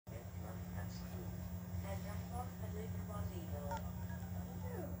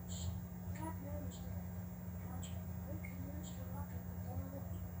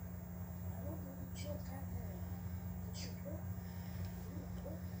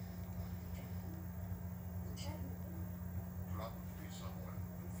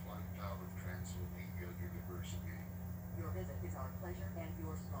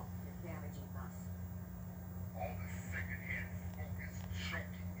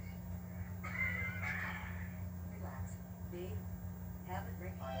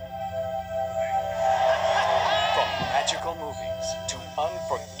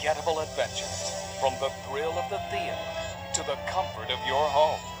adventures. From the thrill of the theater to the comfort of your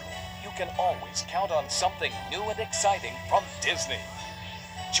home, you can always count on something new and exciting from Disney.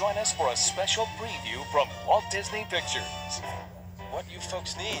 Join us for a special preview from Walt Disney Pictures. What you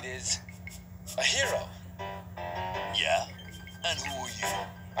folks need is a hero. Yeah? And who are you?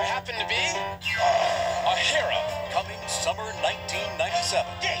 I happen to be a hero. Coming summer 1997.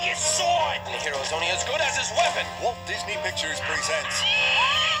 Get your sword! The hero is only as good as his weapon. Walt Disney Pictures presents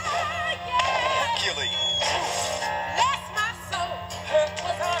Hercules. Bless my soul. Hurt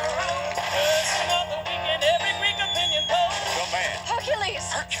was on a roll. Of the weekend, every Greek opinion poll. The man. Hercules.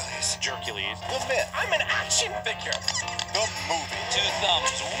 Hercules. Hercules. The myth. I'm an action figure. The movie. Two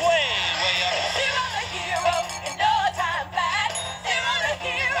thumbs way up. Zero the hero in no time flat. Zero the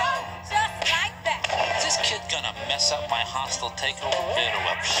hero just like that. Is this kid gonna mess up my hostile takeover bid or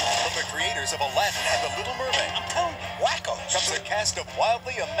what? From the creators of Aladdin and The Little Mermaid I'm telling you, wackos. comes a cast of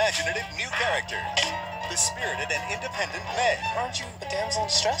wildly imaginative new characters. The spirited and independent Meg. Aren't you a damsel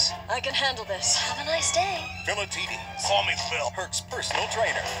in distress? I can handle this. Have a nice day. Philatides. Call me Phil. Herc's personal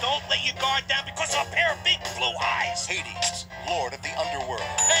trainer. Don't let your guard down because of a pair of big blue eyes. Hades. Lord of the Underworld.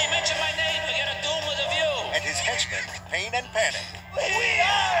 Hey, mention my name, we get a doom with a view. And his henchmen, Pain and Panic. We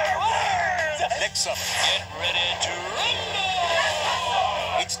are worms. Next summer, Get ready to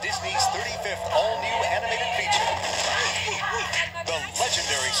rumble! it's Disney's 35th all-new animated feature. The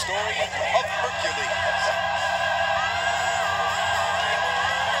legendary story of Hercules.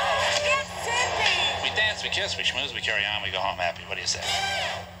 Get Cindy. We dance, we kiss, we schmooze, we carry on, we go home happy. What do you say?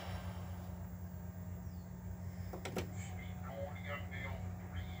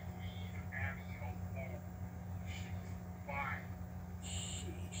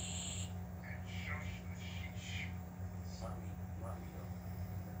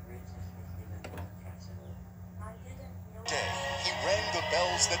 Day, he rang the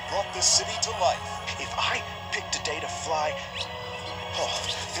bells that brought the city to life. If I picked a day to fly,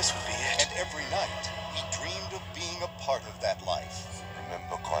 this would be it. And every night, he dreamed of being a part of that life.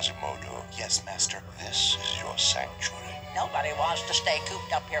 Remember, Quasimodo, Yes, Master. this is your sanctuary. Nobody wants to stay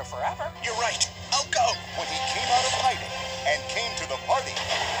cooped up here forever. You're right. I'll go. When he came out of hiding and came to the party,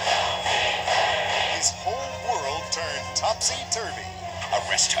 his whole world turned topsy-turvy.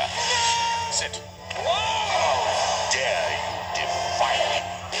 Arrest her. Sit. Dare you defy me?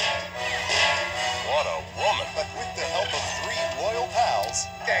 What a woman. But with the help of 3 loyal pals,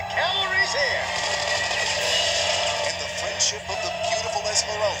 The cavalry's here. and the friendship of the beautiful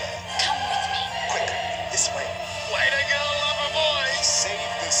Esmeralda, Come with me. quick, this way, Way to go, lover boy. he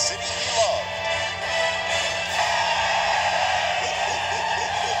saved the city he loved.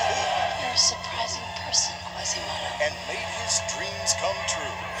 You're a surprising person, Quasimodo. And made his dreams come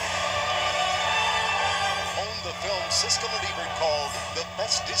true. Own the film Siskel and Ebert called the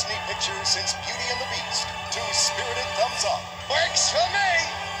best Disney picture since Beauty and the Beast. 2 spirited thumbs up. Works for me.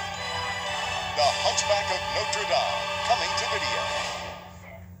 The Hunchback of Notre Dame, coming to video.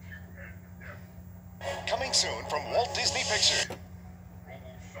 Coming soon from Walt Disney Pictures.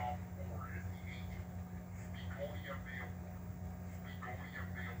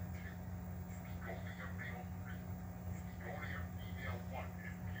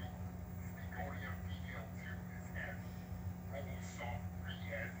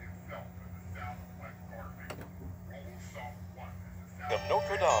 Of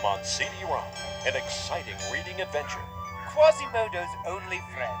Notre Dame on CD-ROM, an exciting reading adventure Quasimodo's only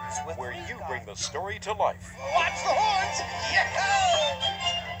friends with where you bring the story to life. Watch the horns. Yeah.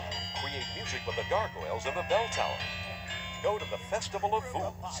 Create music with the gargoyles in the bell tower. Go to the Festival of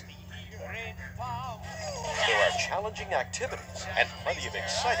Fools. There are challenging activities and plenty of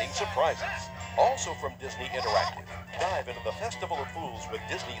exciting surprises. Also from Disney Interactive, dive into the Festival of Fools with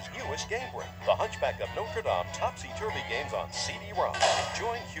Disney's newest game break, The Hunchback of Notre Dame Topsy-Turvy games on CD-ROM.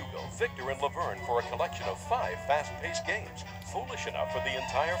 Join Hugo, Victor, and Laverne for a collection of 5 fast-paced games, foolish enough for the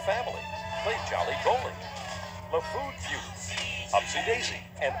entire family. Play Jolly Bowling, La Food Feud, Upsy Daisy,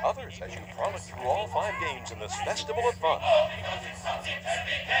 and others as you frolic through all 5 games in this festival of fun.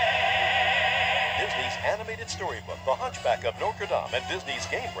 Disney's animated storybook, The Hunchback of Notre Dame, and Disney's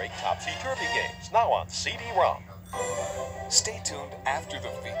Game Break Topsy-Turvy games, now on CD-ROM. Stay tuned after the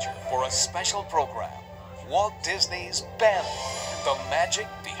feature for a special program, Walt Disney's Bambi, the magic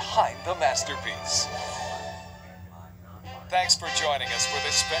behind the masterpiece. Thanks for joining us for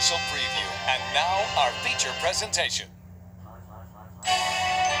this special preview. And now, our feature presentation.